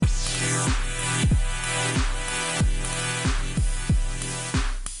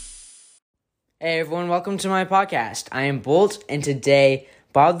Hey everyone, welcome to my podcast. I am Bolt, and today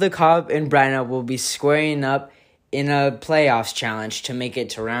Bob the Cobb and Brenna will be squaring up in a playoffs challenge to make it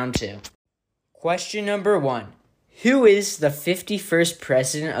to round 2. Question number 1. Who is the 51st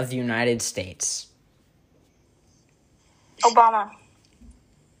President of the United States? Obama.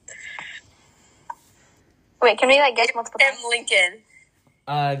 Wait, can we guess multiple times?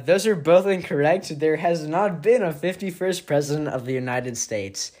 Lincoln. Those are both incorrect. There has not been a 51st President of the United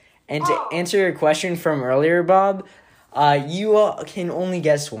States. And to answer your question from earlier, Bob, you can only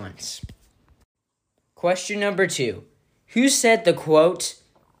guess once. Question number 2. Who said the quote,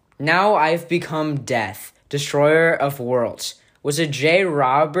 "Now I've become death, destroyer of worlds"? Was it J.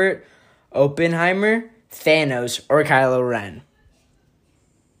 Robert Oppenheimer, Thanos, or Kylo Ren?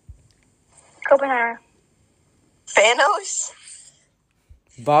 Oppenheimer. Thanos?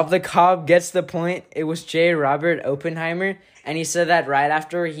 Bob the Cobb gets the point. It was J. Robert Oppenheimer, and he said that right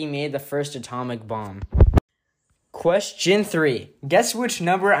after he made the first atomic bomb. Question 3. Guess which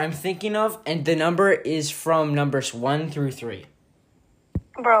number I'm thinking of, and the number is from numbers 1 through 3.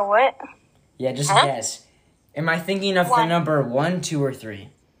 Bro, what? Yeah, just guess. Am I thinking of the number 1, 2, or 3?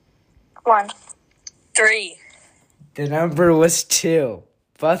 1. 3. The number was 2.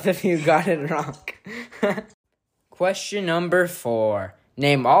 Both of you got it wrong. Question number 4.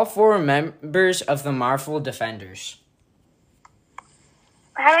 Name all 4 members of the Marvel Defenders.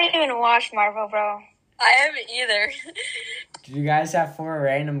 I haven't even watched Marvel, bro. I haven't either. Do you guys have 4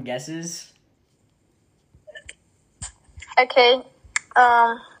 random guesses? Okay.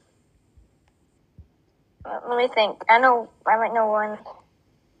 Let me think. I might know one.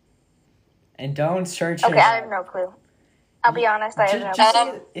 And don't search it Okay, I up. have no clue. I'll be honest, I have no clue.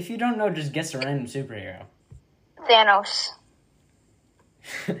 Just if you don't know, just guess a random superhero. Thanos.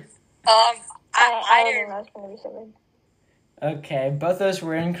 I didn't know it's going to be so good. Okay, both those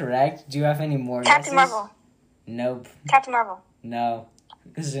were incorrect. Do you have any more Captain guesses? Marvel. Nope. Captain Marvel. No.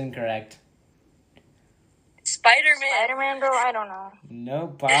 This is incorrect. Spider-Man. Spider-Man, bro? I don't know.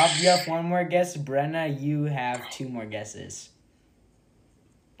 Nope. Bob, you have one more guess. Brenna, you have 2 more guesses.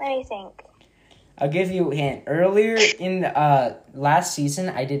 Let me think. I'll give you a hint. Earlier in last season,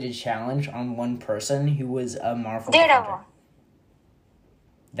 I did a challenge on one person who was a Marvel Daredevil. Defender.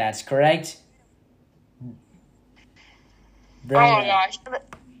 That's correct. Oh my gosh.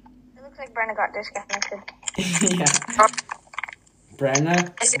 It looks like Brenna got disconnected. Yeah.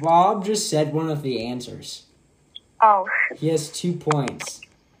 Brenna, Bob just said one of the answers. Oh, He has 2 points.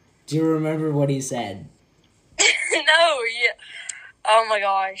 Do you remember what he said? No, yeah. Oh my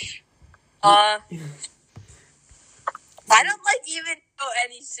gosh. I don't even know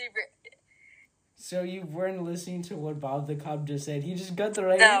any super. So you weren't listening to what Bob the Cobb just said. He just got the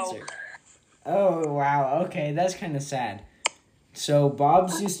right No. answer. Oh, wow. Okay, that's kind of sad. So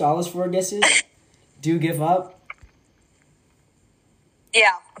Bob's used all his 4 guesses. Do you give up?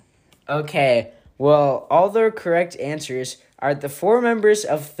 Yeah. Okay. Well, all the correct answers are the 4 members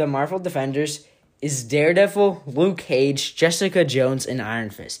of the Marvel Defenders is Daredevil, Luke Cage, Jessica Jones, and Iron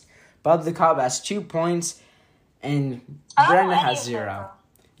Fist. Bob the Cobb has 2 points, and Brenna has 0.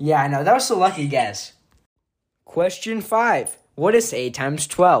 Yeah, I know. That was a lucky guess. Question 5. What is 8 times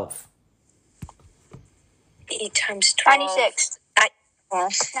 12? 8 times 12. 96.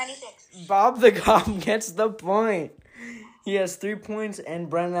 96. Bob the Cobb gets the point. He has 3 points,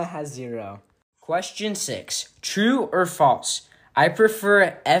 and Brenna has 0. Question 6. True or false? I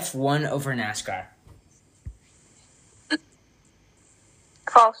prefer F1 over NASCAR.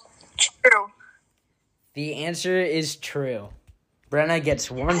 False. True. The answer is true. Brenna gets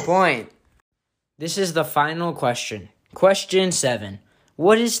 1 point. This is the final question. Question 7.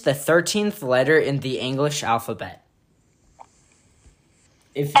 What is the 13th letter in the English alphabet?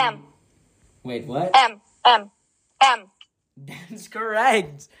 M. Wait, what? M. That's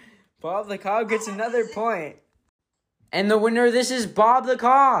correct. Bob the Cobb gets another point. And the winner of this is Bob the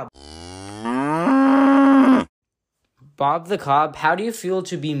Cobb. Bob the Cobb, how do you feel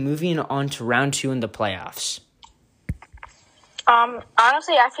to be moving on to round 2 in the playoffs?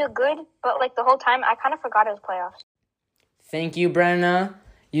 Honestly, I feel good, but the whole time, I kind of forgot it was playoffs. Thank you, Brenna.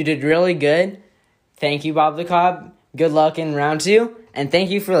 You did really good. Thank you, Bob the Cobb. Good luck in round 2, and thank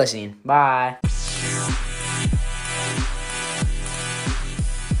you for listening. Bye.